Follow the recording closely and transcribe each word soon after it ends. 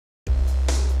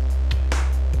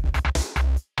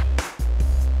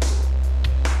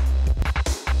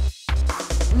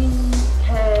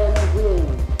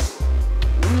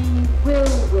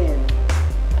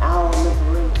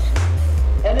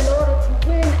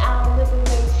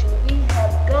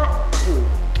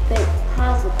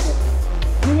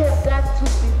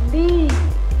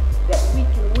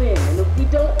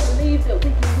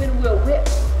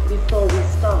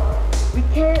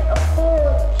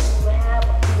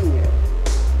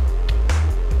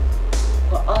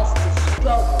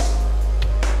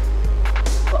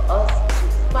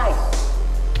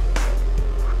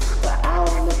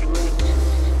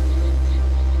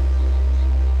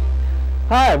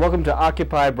welcome to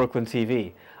Occupy Brooklyn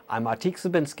TV. I'm Atik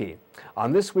Sabinski.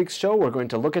 On this week's show, we're going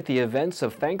to look at the events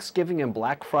of Thanksgiving and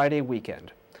Black Friday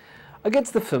weekend.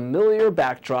 Against the familiar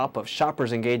backdrop of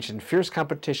shoppers engaged in fierce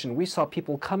competition, we saw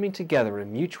people coming together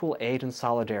in mutual aid and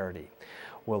solidarity.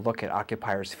 We'll look at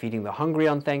occupiers feeding the hungry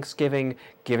on Thanksgiving,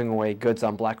 giving away goods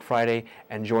on Black Friday,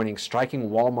 and joining striking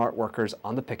Wal-Mart workers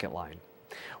on the picket line.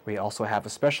 We also have a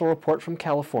special report from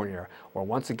California, where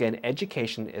once again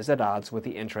education is at odds with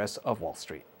the interests of Wall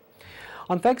Street.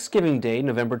 On Thanksgiving Day,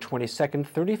 November 22nd,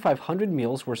 3,500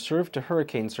 meals were served to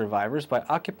hurricane survivors by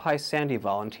Occupy Sandy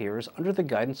volunteers under the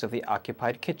guidance of the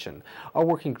Occupied Kitchen, a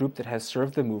working group that has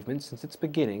served the movement since its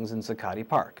beginnings in Zuccotti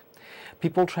Park.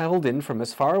 People traveled in from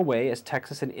as far away as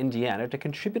Texas and Indiana to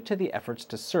contribute to the efforts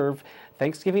to serve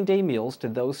Thanksgiving Day meals to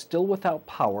those still without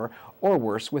power or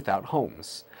worse, without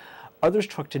homes. Others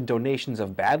trucked in donations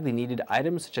of badly needed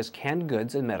items such as canned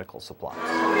goods and medical supplies.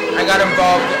 I got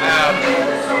involved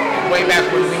way back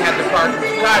when we had the park in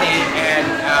Zuccotti, and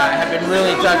have been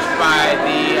really touched by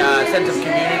the sense of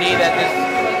community that this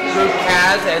group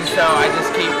has, and so I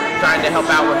just keep trying to help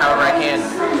out with however I can.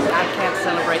 I can't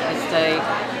celebrate this day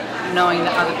knowing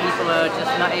that other people are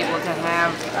just not able to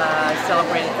have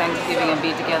celebrated Thanksgiving and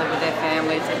be together with their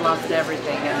families. They've lost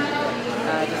everything, and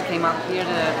I just came up here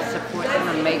to support them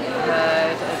and make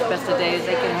as best a day as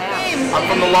they can have. I'm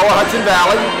from the Lower Hudson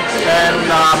Valley, and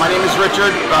my name is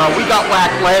Richard. We got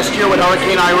whacked last year with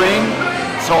Hurricane Irene,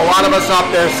 so a lot of us up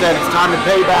there said it's time to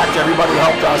pay back to everybody who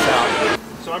helped us out.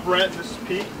 So I'm Brent, this is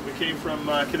Pete. We came from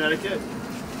Connecticut.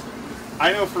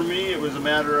 I know for me it was a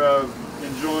matter of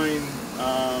enjoying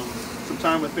some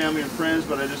time with family and friends,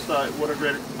 but I just thought what a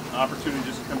great opportunity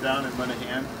just to come down and lend a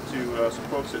hand to some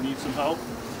folks that need some help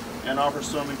and offer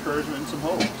some encouragement and some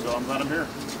hope. So I'm glad I'm here.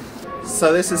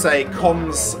 So this is a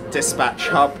comms dispatch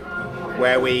hub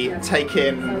where we take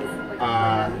in,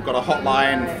 got a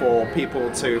hotline for people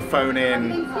to phone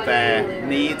in their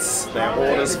needs, their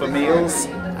orders for meals,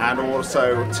 and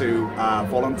also to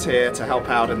volunteer to help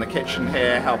out in the kitchen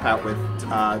here, help out with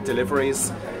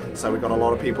deliveries. So we've got a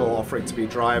lot of people offering to be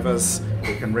drivers.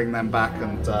 We can ring them back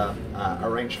and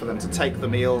arrange for them to take the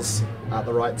meals at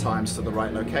the right times to the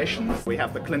right locations. We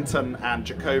have the Clinton and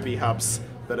Jacoby hubs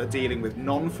that are dealing with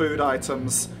non-food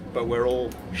items, but we're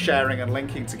all sharing and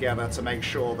linking together to make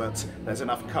sure that there's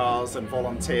enough cars and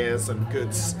volunteers and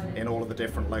goods in all of the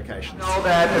different locations. We know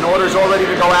that an order's all ready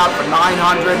to go out for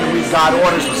 900, and we've got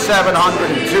orders for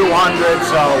 700 and 200,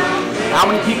 so how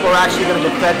many people are actually going to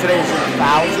get fed today? Is it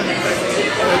 1,000?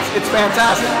 It's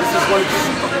fantastic. This is what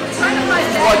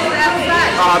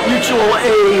mutual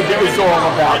aid is all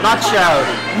about, not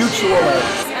charity, mutual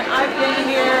aid. And I've been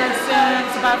here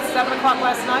since about 7 o'clock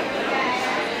last night.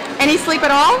 Any sleep at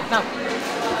all? No.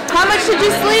 How much did you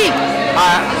sleep?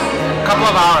 A couple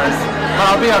of hours, but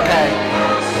I'll be okay.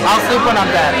 I'll sleep when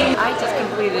I'm dead. I just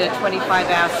completed a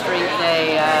 25-hour straight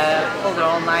day, pulled an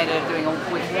all-nighter,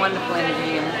 with wonderful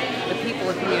energy, and the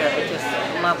people here are just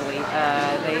lovely.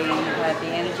 They had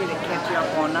the energy that kept you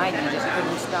up all night, and you just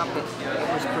couldn't stop it. It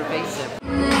was pervasive.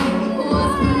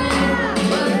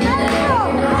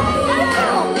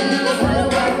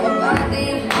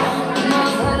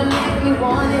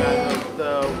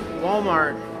 The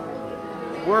Wal-Mart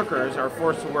workers are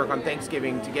forced to work on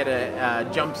Thanksgiving to get a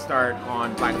jump start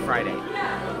on Black Friday.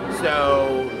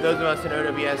 So those of us in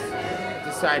OWS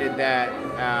decided that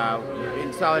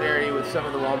in solidarity with some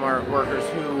of the Walmart workers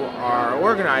who are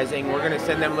organizing, we're going to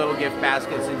send them little gift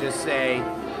baskets and just say,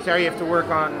 sorry you have to work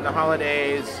on the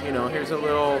holidays, you know, here's a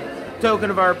little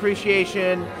token of our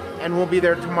appreciation, and we'll be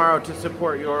there tomorrow to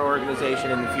support your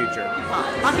organization in the future.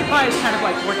 Occupy is kind of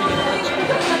like working in a kitchen.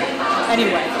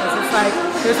 Anyway, because it's like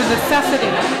there's a necessity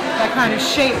that kind of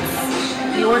shapes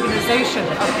the organization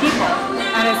of people,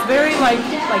 and it's very like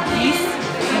geese.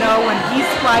 You know, when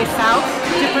geese fly south,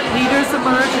 different leaders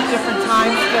emerge at different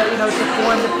times, to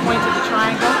form the point of the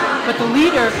triangle. But the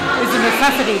leader is a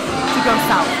necessity to go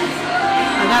south,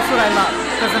 and that's what I love.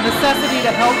 There's a necessity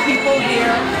to help people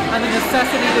here, and the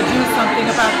necessity to do something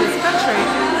about this country,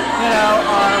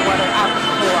 are what are at the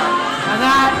core. And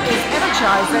that is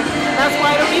energizing. That's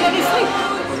why I don't need any sleep.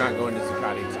 We're not going to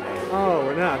Zuccotti today. Oh,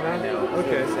 we're not, huh? I know.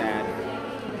 Okay. It's sad.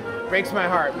 Breaks my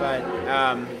heart, but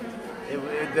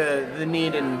the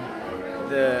need in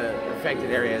the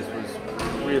affected areas was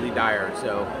really dire.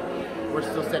 So we're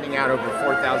still sending out over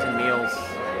 4,000 meals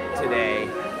today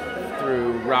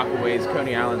through Rockaways,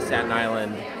 Coney Island, Staten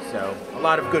Island. So a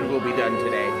lot of good will be done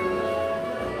today.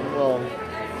 And we'll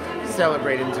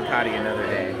celebrate in Zuccotti another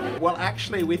day. Well,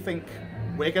 actually, we think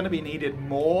we're going to be needed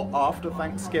more after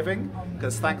Thanksgiving,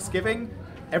 because Thanksgiving,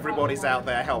 everybody's out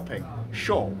there helping.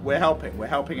 Sure, we're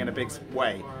helping in a big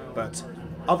way, but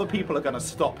other people are going to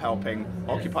stop helping.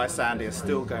 Occupy Sandy is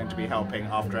still going to be helping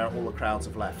after all the crowds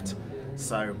have left.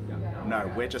 So,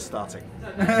 no, we're just starting.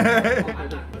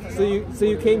 So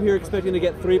you came here expecting to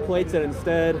get 3 plates, and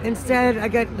instead I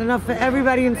get enough for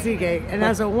everybody in Seagate, and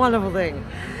that's a wonderful thing,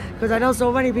 because I know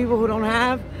so many people who don't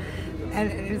have,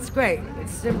 and it's great.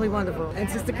 It's simply wonderful. And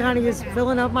Sister Connie is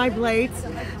filling up my plates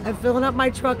and filling up my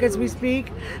truck as we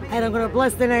speak, and I'm going to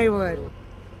bless the neighborhood.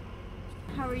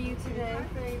 How are you today?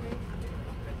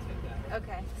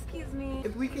 Okay, excuse me.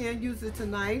 If we can't use it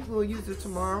tonight, we'll use it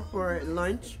tomorrow for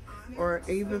lunch or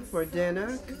even for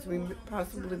dinner, because we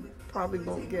probably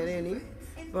won't get any.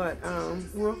 But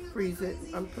we'll freeze it,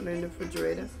 put it in the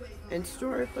refrigerator, and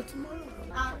store it for tomorrow.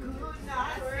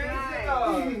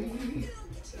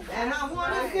 And I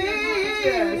want to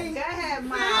sing. Go ahead,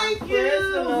 Mom. Thank you.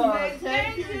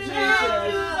 Thank you, Jesus.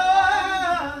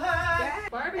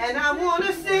 And I want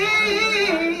to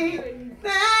sing.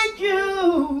 Thank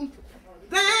you.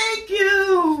 Thank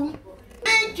you.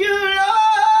 Thank you,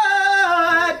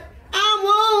 Lord. I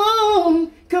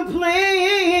won't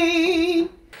complain.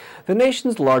 The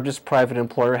nation's largest private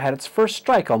employer had its first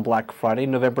strike on Black Friday,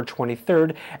 November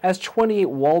 23rd, as 28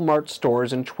 Wal-Mart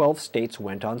stores in 12 states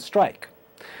went on strike.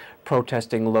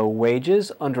 Protesting low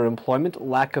wages, underemployment,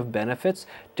 lack of benefits,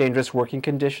 dangerous working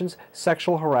conditions,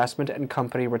 sexual harassment, and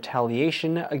company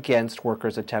retaliation against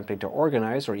workers attempting to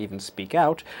organize or even speak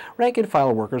out,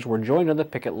 rank-and-file workers were joined on the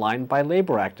picket line by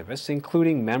labor activists,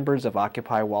 including members of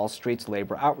Occupy Wall Street's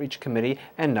Labor Outreach Committee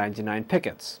and 99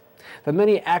 Pickets. The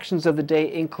many actions of the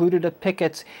day included a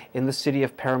picket in the city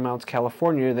of Paramount,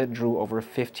 California that drew over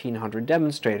 1,500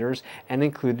 demonstrators and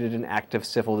included an act of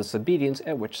civil disobedience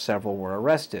at which several were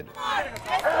arrested.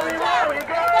 Everywhere we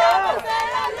go,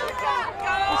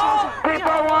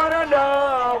 people want to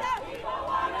know.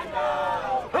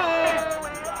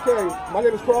 Okay, my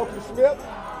name is Carlton Smith,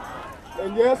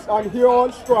 and yes, I'm here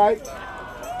on strike,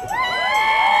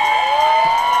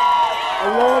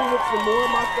 along with some more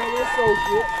of my fellow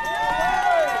associates.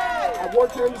 I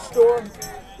work here in the store.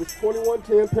 It's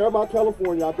 2110 Paramount,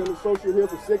 California. I've been an associate here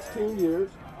for 16 years.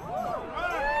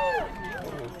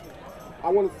 I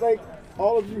want to thank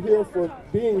all of you here for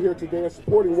being here today and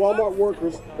supporting Wal-Mart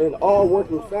workers and all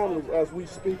working families as we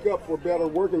speak up for better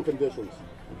working conditions.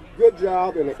 Good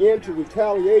job and an end to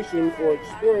retaliation for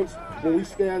experience when we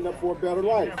stand up for a better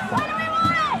life.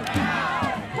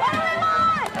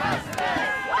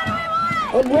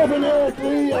 I'm Reverend Eric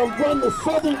Lee. I run the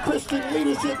Southern Christian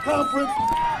Leadership Conference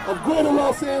of Greater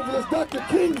Los Angeles, Dr.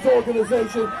 King's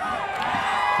organization.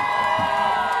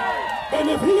 And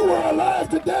if he were alive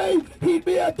today, he'd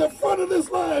be at the front of this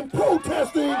line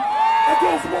protesting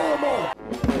against Wal-Mart.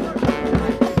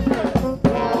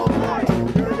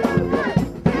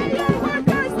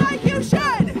 Workers like you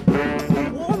should!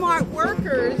 Wal-Mart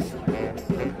workers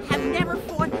have never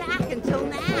fought back until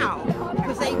now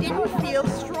because they didn't feel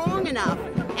strong enough.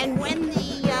 And when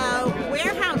the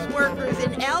warehouse workers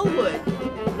in Elwood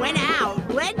went out,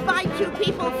 led by 2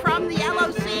 people from the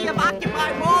LOC of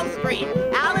Occupy Wall Street,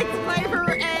 Alex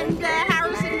Claver and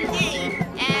Harrison McGee,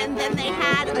 and then they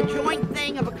had a joint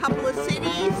thing of a couple of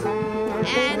cities,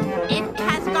 and it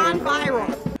has gone viral.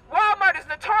 Wal-Mart is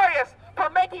notorious for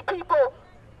making people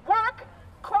work,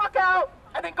 clock out,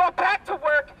 and then go back to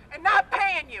work and not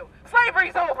paying you.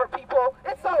 Slavery's over, people.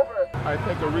 It's over. I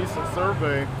think a recent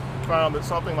survey found that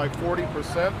something like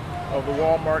 40% of the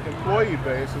Wal-Mart employee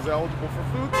base is eligible for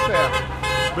food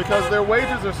stamps because their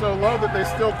wages are so low that they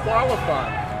still qualify.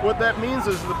 What that means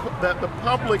is that the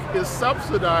public is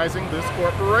subsidizing this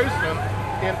corporation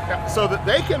so that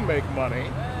they can make money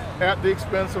at the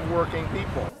expense of working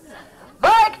people.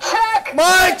 Mic check!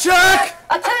 Mic check!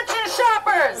 Attention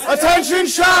shoppers! Attention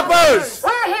shoppers!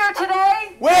 We're here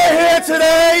today We're here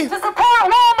today to support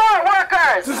Wal-Mart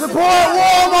workers! to support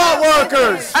Wal-Mart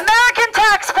workers! American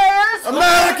taxpayers!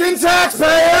 American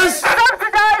taxpayers!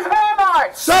 Subsidize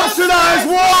Wal-Mart! Subsidize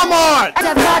Wal-Mart!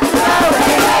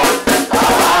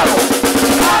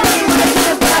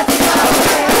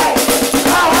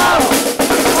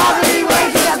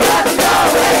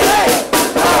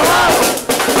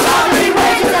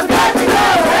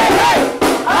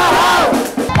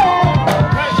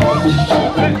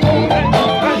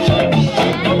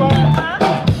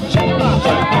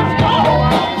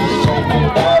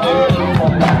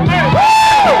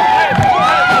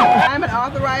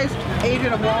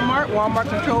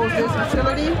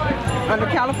 Under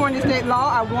California state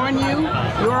law, I warn you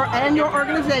and your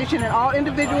organization and all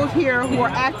individuals here who are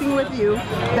acting with you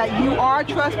that you are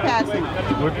trespassing.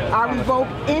 I revoke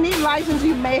any license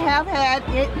you may have had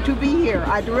to be here.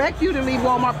 I direct you to leave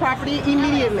Wal-Mart property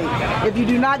immediately. If you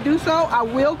do not do so, I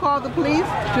will call the police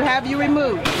to have you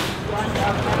removed.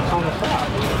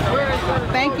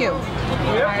 Thank you.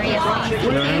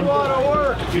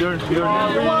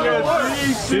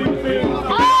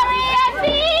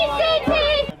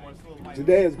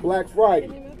 Today is Black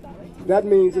Friday. That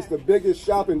means it's the biggest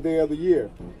shopping day of the year.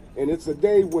 And it's a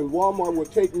day when Walmart will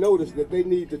take notice that they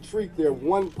need to treat their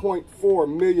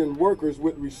 1.4 million workers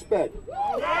with respect. We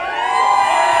were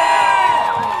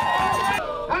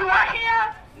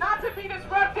here not to be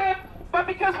disruptive, but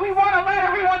because we want to let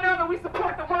everyone know that we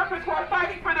support the workers who are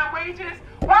fighting for their wages.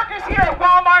 Workers here at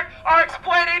Walmart are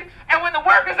exploited, and when the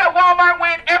workers at Walmart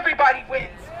win, everybody wins.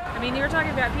 I mean, you're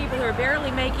talking about people who are barely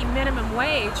making minimum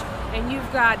wage, and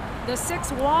you've got the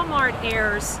 6 Walmart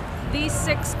heirs. These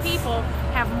 6 people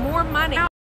have more money,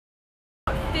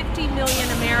 50 million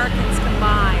Americans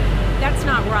combined. That's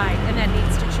not right, and that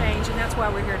needs to change, and that's why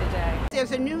we're here today.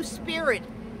 There's a new spirit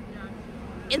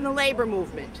in the labor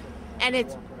movement, and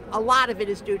a lot of it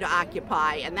is due to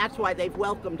Occupy, and that's why they've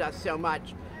welcomed us so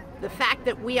much. The fact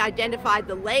that we identified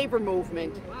the labor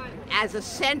movement as a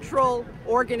central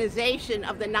organization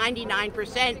of the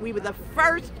 99%, we were the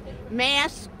first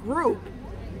mass group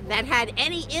that had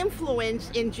any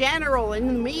influence in general in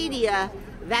the media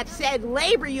that said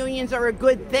labor unions are a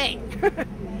good thing.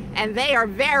 And they are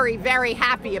very, very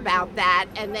happy about that,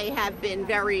 and they have been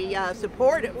very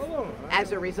supportive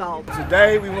as a result.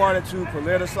 Today we wanted to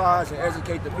politicize and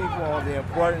educate the people on the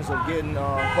importance of getting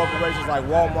corporations like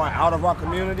Walmart out of our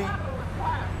community.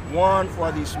 One,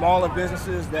 for the smaller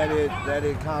businesses that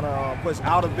it kind of puts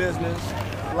out of business.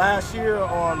 Last year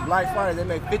on Black Friday they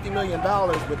made $50 million,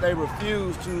 but they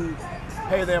refused to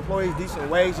pay their employees decent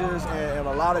wages and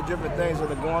a lot of different things that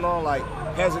are going on, like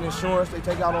hazard insurance they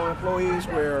take out on employees,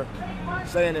 where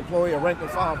say an employee, a rank and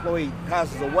file employee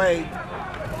passes away,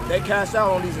 they cash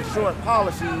out on these insurance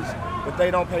policies, but they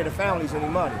don't pay the families any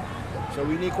money. So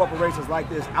we need corporations like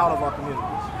this out of our communities.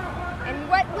 And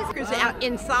what was workers out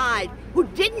inside who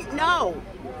didn't know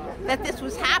that this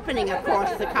was happening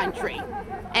across the country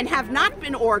and have not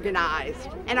been organized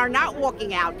and are not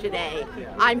walking out today,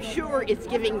 I'm sure it's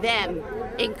giving them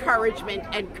encouragement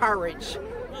and courage,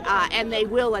 and they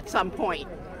will at some point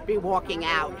be walking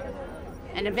out.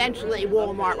 And eventually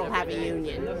Walmart will have a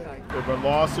union. There have been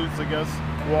lawsuits against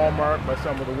Walmart by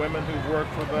some of the women who've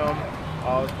worked for them.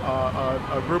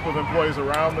 A group of employees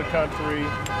around the country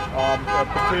a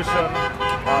petition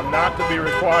not to be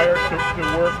required to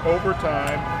work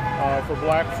overtime for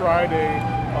Black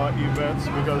Friday events,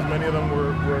 because many of them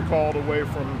were called away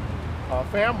from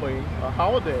family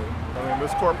holiday. I mean,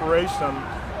 this corporation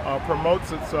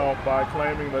promotes itself by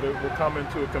claiming that it will come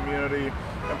into a community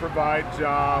and provide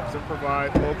jobs and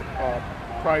provide low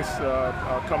price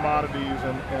commodities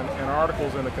and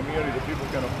articles in the community that people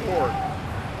can afford,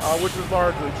 which is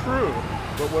largely true.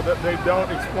 But what they don't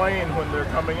explain when they're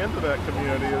coming into that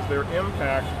community is their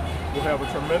impact will have a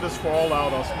tremendous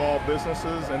fallout on small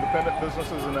businesses, independent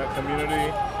businesses in that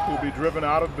community who will be driven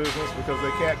out of business because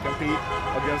they can't compete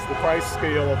against the price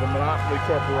scale of a monopoly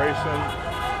corporation.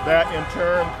 That in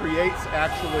turn creates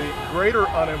actually greater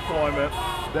unemployment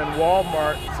than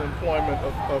Walmart's employment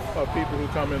of people who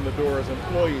come in the door as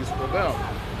employees for them.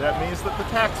 That means that the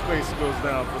tax base goes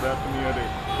down for that community.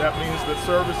 That means that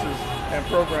services and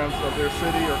programs of their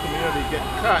city or community get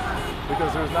cut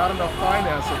because there's not enough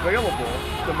finance available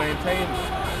to maintain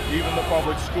them, even the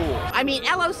public schools. I mean,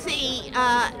 LOC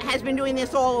has been doing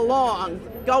this all along,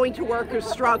 going to workers'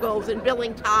 struggles and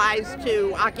billing ties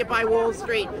to Occupy Wall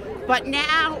Street. But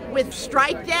now with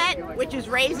strike debt, which is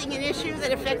raising an issue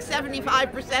that affects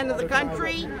 75% of the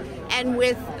country, and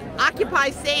with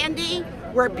Occupy Sandy,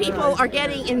 where people are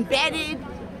getting embedded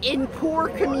in poor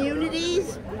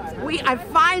communities, we have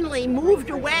finally moved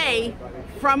away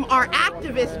from our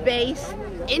activist base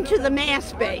into the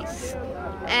mass base.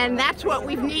 And that's what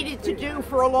we've needed to do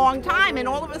for a long time. And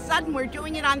all of a sudden we're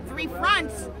doing it on 3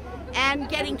 fronts and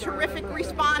getting terrific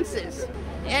responses.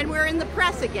 And we're in the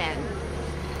press again.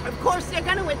 Of course, they're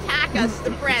going to attack us,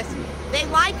 the press. They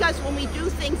like us when we do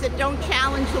things that don't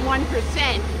challenge the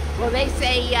 1%. Well, they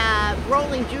say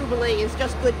rolling jubilee is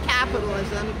just good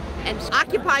capitalism. And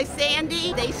Occupy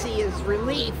Sandy, they see as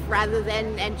relief rather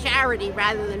than, and charity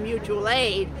rather than mutual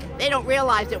aid. They don't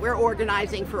realize that we're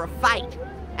organizing for a fight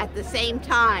at the same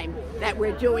time that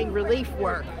we're doing relief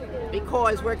work,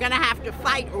 because we're going to have to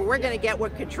fight or we're going to get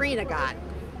what Katrina got,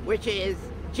 which is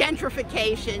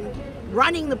gentrification,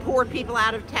 running the poor people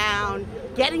out of town,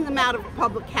 getting them out of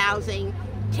public housing,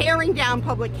 tearing down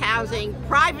public housing,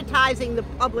 privatizing the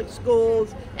public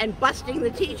schools, and busting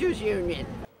the teachers union.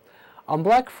 On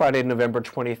Black Friday, November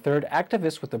 23rd,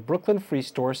 activists with the Brooklyn Free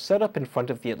Store set up in front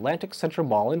of the Atlantic Center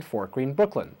Mall in Fort Greene,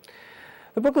 Brooklyn.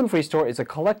 The Brooklyn Free Store is a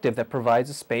collective that provides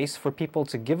a space for people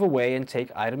to give away and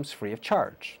take items free of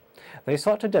charge. They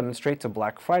sought to demonstrate to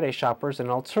Black Friday shoppers an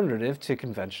alternative to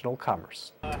conventional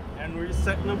commerce. And we're just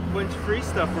setting up a bunch of free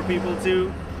stuff for people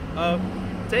to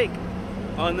take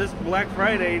on this Black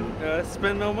Friday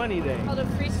Spend No Money Day. It's called a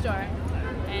free store,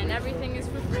 and everything is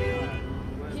for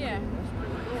free. Yeah.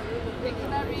 Pick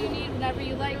whatever you need, whenever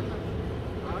you like.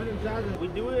 We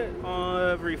do it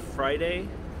every Friday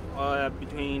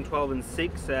between 12 and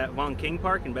 6 at Von King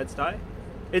Park in Bed-Stuy.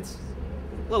 It's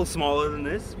a little smaller than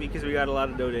this because we got a lot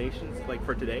of donations like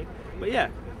for today. But yeah,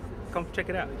 come check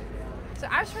it out. So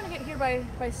I was trying to get here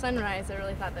by sunrise. I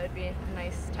really thought that would be a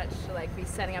nice touch to like be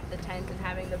setting up the tent and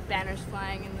having the banners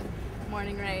flying in the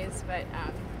morning rays, but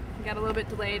we got a little bit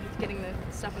delayed with getting the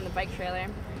stuff in the bike trailer.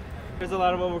 There's a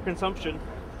lot of overconsumption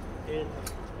in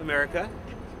America,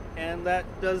 and that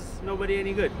does nobody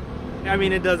any good. I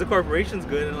mean, it does the corporations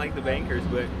good and like the bankers,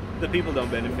 but the people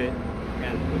don't benefit,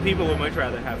 and the people would much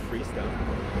rather have free stuff.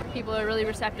 People are really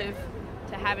receptive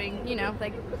to having, you know,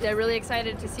 like they're really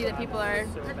excited to see that people are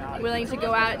willing to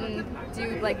go out and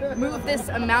do like move this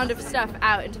amount of stuff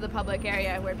out into the public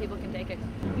area where people can take it.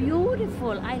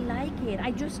 Beautiful, I like it.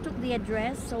 I just took the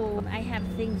address, so I have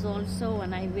things also,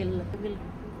 and I will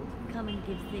come and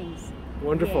give things.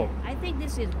 Wonderful. Yeah, I think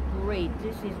this is great.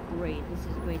 This is great. This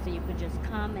is great. So you could just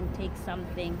come and take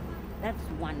something. That's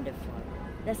wonderful.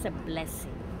 That's a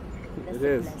blessing. That's it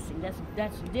is. Blessing.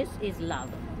 This is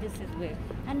love. This is where,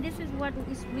 and this is what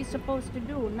we're supposed to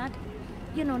do. Not,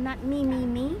 you know, not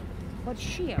me, but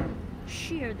share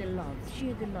the love.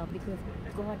 Share the love because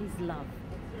God is love,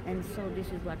 and so this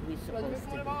is what we're supposed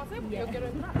to do. Yeah.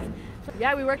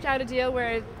 Yeah, we worked out a deal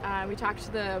where we talked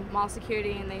to the mall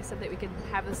security, and they said that we could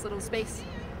have this little space.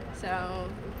 So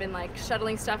we've been like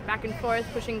shuttling stuff back and forth,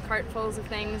 pushing cartfuls of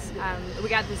things. We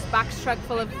got this box truck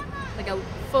full of like a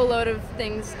full load of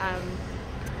things,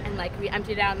 and like we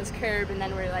emptied out on this curb, and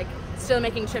then we're like still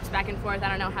making trips back and forth. I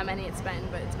don't know how many it's been,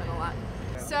 but it's been a lot.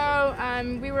 So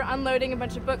we were unloading a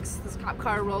bunch of books. This cop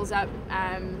car rolls up,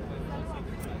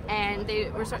 and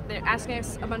they're asking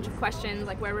us a bunch of questions,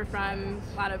 like where we're from.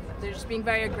 They're just being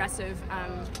very aggressive,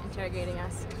 interrogating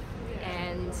us,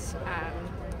 and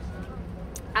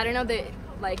I don't know that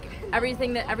like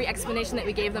every explanation that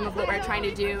we gave them of what we're trying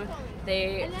to do,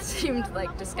 they seemed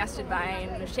like disgusted by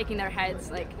and were shaking their heads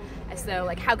like as though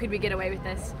like how could we get away with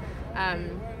this,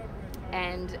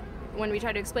 and when we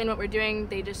tried to explain what we're doing,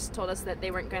 they just told us that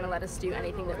they weren't going to let us do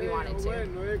anything that we wanted to.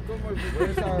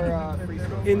 Where's our free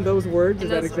store? In those words, is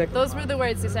that exactly? Those were the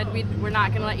words. They said we're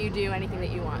not going to let you do anything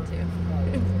that you want to.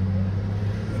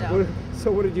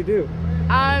 So what did you do?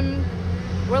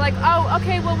 We're like, oh,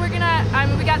 okay, well we're gonna,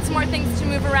 we got some more things to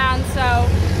move around, so,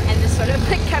 and just sort of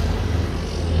like kept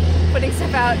putting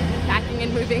stuff out, packing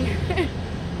and moving.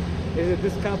 Is it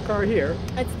this cop car here?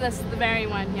 It's the very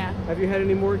one, yeah. Have you had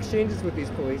any more exchanges with these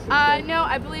police? No,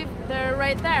 I believe they're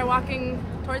right there, walking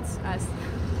towards us.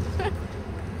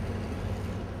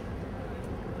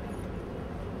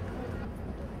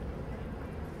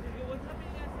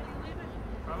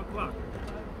 5 o'clock.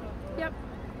 Yep.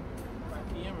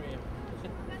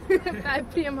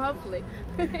 5 p.m. hopefully.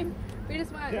 We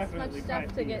just want as much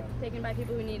stuff to get taken by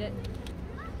people who need it.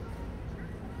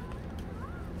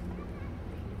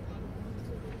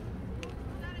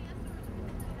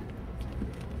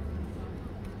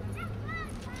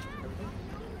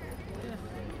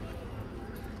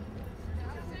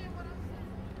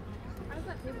 How's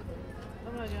that table?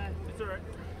 Oh my god. It's alright.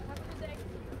 Have a good day.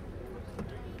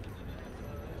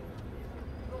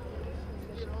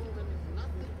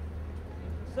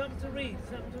 Something to read.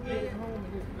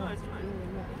 No, it's fine.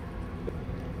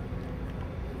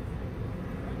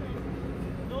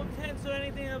 No tents or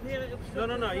anything up here.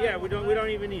 No. Yeah, we don't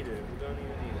even need it.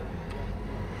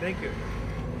 Thank you.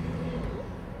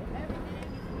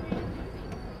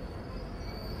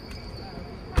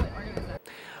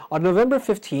 On November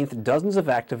 15th, dozens of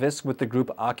activists with the group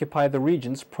Occupy the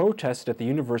Regions protested at the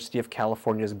University of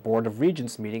California's Board of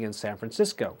Regents meeting in San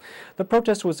Francisco. The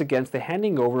protest was against the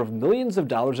handing over of millions of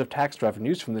dollars of tax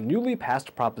revenues from the newly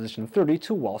passed Proposition 30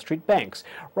 to Wall Street banks,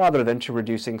 rather than to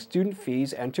reducing student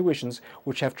fees and tuitions,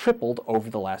 which have tripled over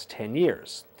the last 10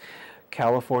 years.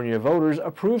 California voters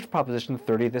approved Proposition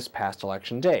 30 this past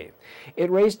election day. It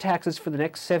raised taxes for the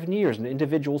next 7 years on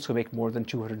individuals who make more than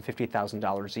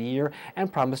 $250,000 a year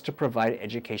and promised to provide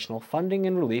educational funding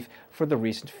and relief for the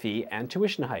recent fee and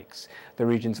tuition hikes. The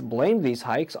regions blamed these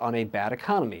hikes on a bad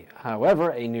economy.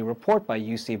 However, a new report by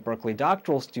UC Berkeley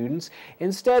doctoral students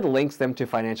instead links them to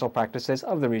financial practices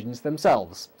of the regions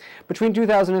themselves. Between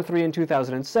 2003 and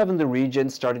 2007, the region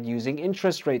started using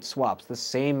interest rate swaps, the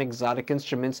same exotic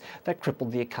instruments that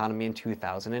crippled the economy in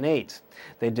 2008.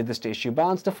 They did this to issue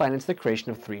bonds to finance the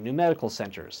creation of 3 new medical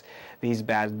centers. These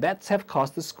bad bets have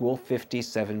cost the school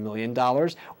 $57 million,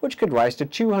 which could rise to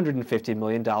 $250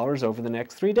 million over the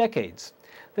next 3 decades.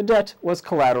 The debt was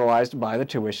collateralized by the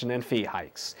tuition and fee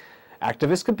hikes.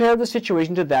 Activists compared the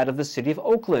situation to that of the city of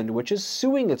Oakland, which is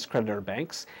suing its creditor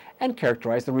banks, and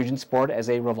characterized the Regent's board as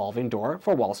a revolving door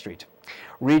for Wall Street.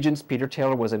 Regent Peter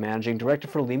Taylor was a managing director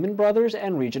for Lehman Brothers,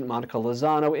 and Regent Monica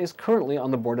Lozano is currently on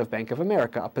the board of Bank of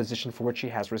America, a position for which she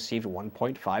has received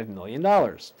 $1.5 million.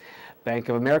 Bank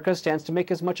of America stands to make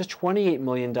as much as $28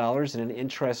 million in an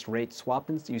interest rate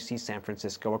swap in UC San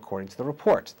Francisco, according to the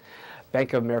report.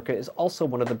 Bank of America is also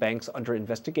one of the banks under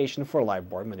investigation for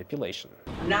LIBOR manipulation.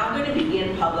 I'm now going to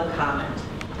begin public comment.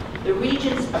 The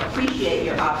Regents appreciate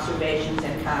your observations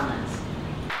and comments.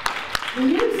 The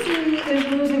UC is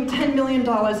losing $10 million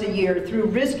a year through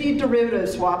risky derivative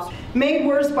swaps made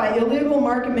worse by illegal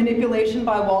market manipulation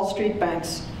by Wall Street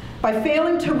banks. By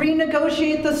failing to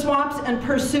renegotiate the swaps and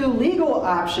pursue legal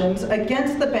options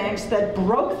against the banks that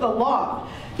broke the law,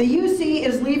 the UC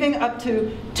is leaving up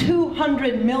to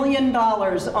 $200 million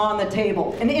on the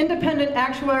table. An independent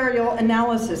actuarial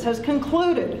analysis has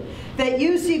concluded that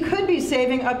UC could be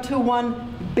saving up to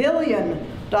 $1 billion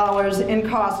in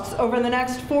costs over the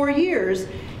next 4 years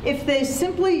if they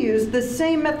simply use the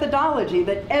same methodology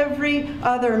that every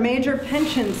other major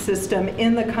pension system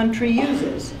in the country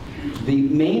uses. The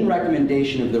main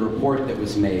recommendation of the report that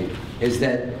was made is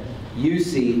that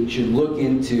UC should look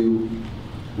into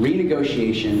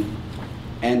renegotiation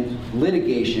and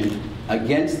litigation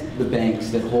against the banks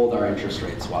that hold our interest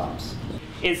rate swaps.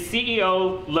 Is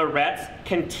CEO Lorette's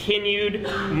continued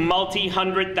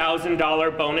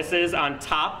multi-$100,000 bonuses on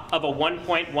top of a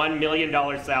 $1.1 million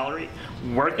salary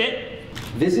worth it?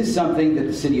 This is something that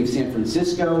the city of San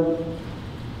Francisco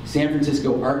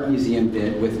Art Museum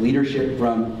did with leadership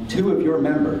from 2 of your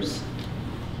members,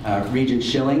 Regent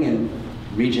Schilling and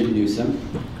Regent Newsom,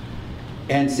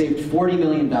 and saved $40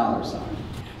 million on.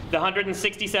 The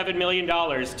 $167 million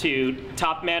to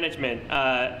top management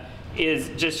is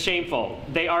just shameful.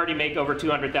 They already make over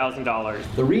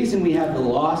 $200,000. The reason we have the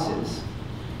losses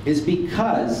is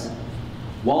because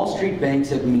Wall Street banks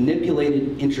have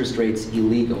manipulated interest rates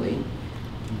illegally.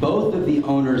 Both of the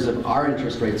owners of our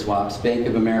interest rate swaps, Bank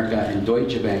of America and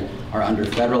Deutsche Bank, are under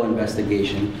federal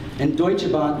investigation, and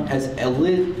Deutsche Bank has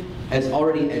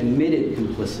already admitted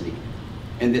complicity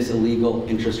in this illegal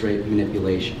interest rate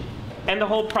manipulation. And the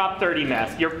whole Prop 30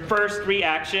 mess, your first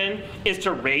reaction is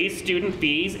to raise student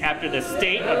fees after the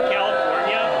state of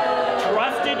California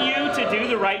trusted you to do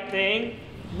the right thing?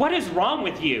 What is wrong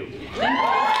with you?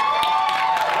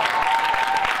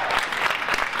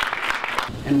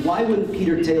 And why wouldn't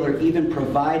Peter Taylor even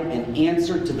provide an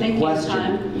answer to the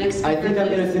question? I think I'm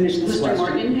going to finish this question. Mr.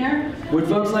 Morgan here. Would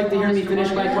folks like to hear me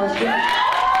finish my question?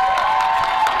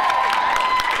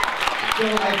 So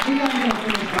I think I'm going to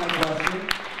finish my question.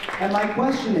 And my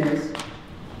question is,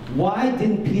 why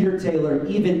didn't Peter Taylor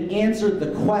even answer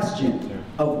the question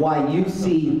of why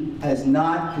UC has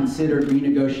not considered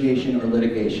renegotiation or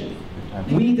litigation?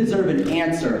 We deserve an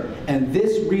answer, and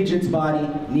this Regent's body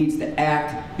needs to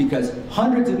act because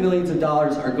hundreds of millions of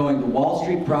dollars are going to Wall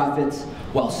Street profits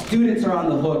while students are on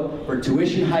the hook for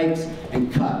tuition hikes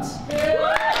and cuts.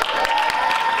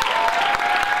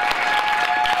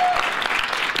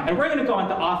 And we're going to go on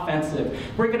the offensive.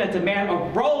 We're going to demand a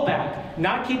rollback,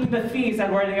 not keeping the fees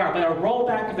at where they are, but a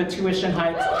rollback of the tuition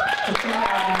hikes to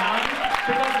 2009,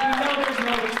 because we know there's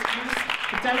no excuse.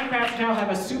 The Democrats now have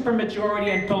a supermajority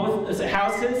in both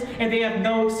houses, and they have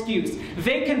no excuse.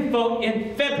 They can vote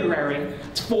in February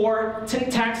for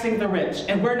taxing the rich,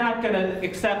 and we're not going to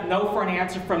accept no for an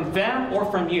answer from them or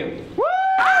from you.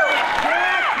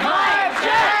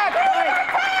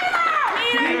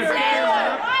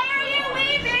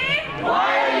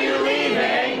 Why are you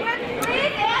leaving?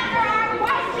 Please answer our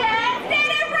questions.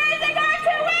 Instead of raising our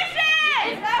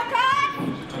tuition. No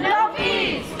cuts. No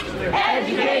fees.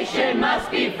 Education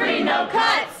must be free. No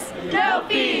cuts. No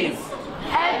fees.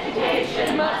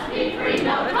 Education must be free.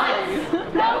 No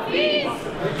cuts. No fees.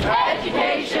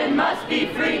 Education must be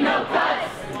free. No cuts.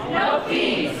 No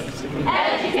fees.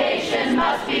 Education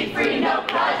must be free. No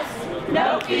cuts.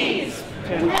 no fees.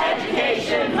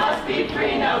 Education must be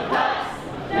free, no cuts,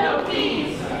 no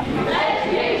fees.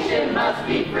 Education must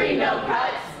be free, no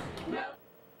cuts.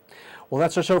 Well,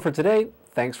 that's our show for today.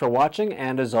 Thanks for watching,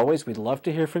 and as always, we'd love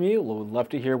to hear from you. We'd love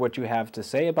to hear what you have to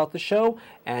say about the show,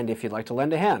 and if you'd like to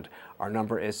lend a hand. Our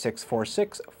number is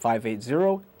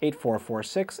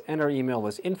 646-580-8446, and our email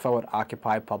is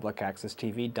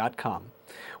info@occupypublicaccesstv.com.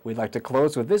 We'd like to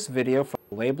close with this video from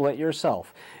Label It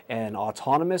Yourself, an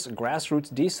autonomous,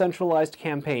 grassroots, decentralized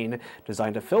campaign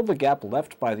designed to fill the gap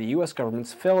left by the U.S.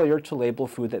 government's failure to label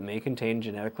food that may contain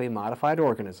genetically modified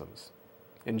organisms.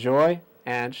 Enjoy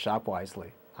and shop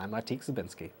wisely. I'm Atik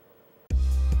Zabinski.